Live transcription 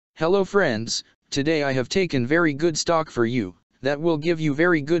Hello friends, today I have taken very good stock for you, that will give you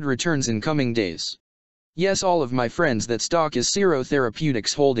very good returns in coming days. Yes, all of my friends, that stock is CERo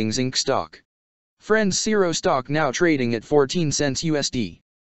Therapeutics Holdings Inc. stock. Friends, CERo stock now trading at 14 cents USD.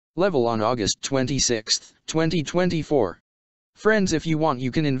 Level on August 26, 2024. Friends, if you want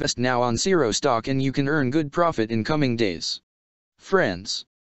you can invest now on CERo stock and you can earn good profit in coming days. Friends,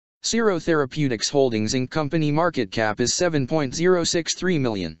 CERo Therapeutics Holdings Inc. company market cap is 7.063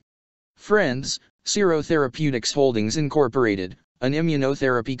 million. Friends, CERo Therapeutics Holdings Incorporated, an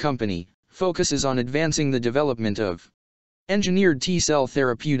immunotherapy company, focuses on advancing the development of engineered T-cell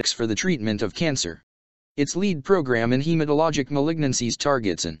therapeutics for the treatment of cancer. Its lead program in hematologic malignancies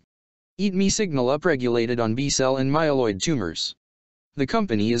targets an eat-me signal upregulated on B-cell and myeloid tumors. The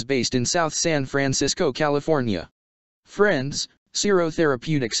company is based in South San Francisco, California. Friends, CERo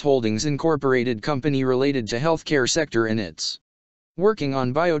Therapeutics Holdings Incorporated company related to healthcare sector and its working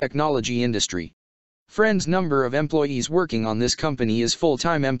on biotechnology industry. Friends, number of employees working on this company is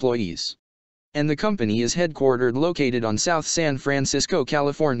full-time employees. And the company is headquartered located on South San Francisco,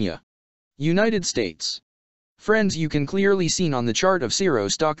 California, United States. Friends, you can clearly seen on the chart of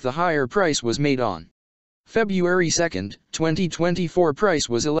CERo stock the higher price was made on February 2, 2024. Price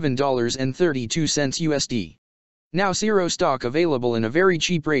was $11.32 USD. Now CERo stock available in a very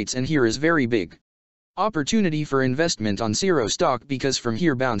cheap rates, and here is very big opportunity for investment on CERo stock, because from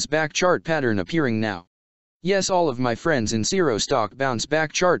here bounce back chart pattern appearing now. Yes, all of my friends, in CERo stock bounce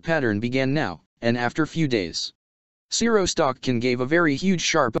back chart pattern began now, and after few days CERo stock can give a very huge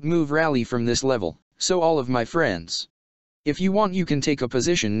sharp move rally from this level. So all of my friends, if you want you can take a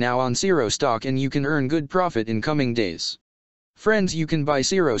position now on CERo stock and you can earn good profit in coming days. Friends, you can buy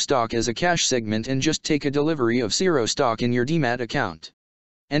CERo stock as a cash segment and just take a delivery of CERo stock in your demat account.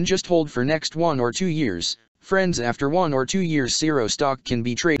 And just hold for next 1 or 2 years. Friends, after 1 or 2 years CERo stock can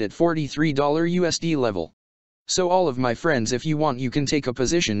be traded at $43 USD level. So all of my friends, if you want you can take a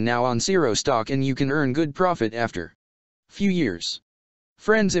position now on CERo stock and you can earn good profit after few years.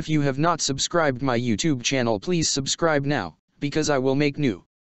 Friends, if you have not subscribed my YouTube channel, please subscribe now, because I will make new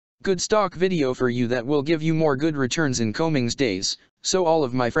good stock video for you that will give you more good returns in coming days. So all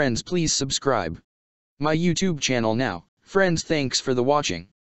of my friends, please subscribe my YouTube channel now. Friends, thanks for the watching.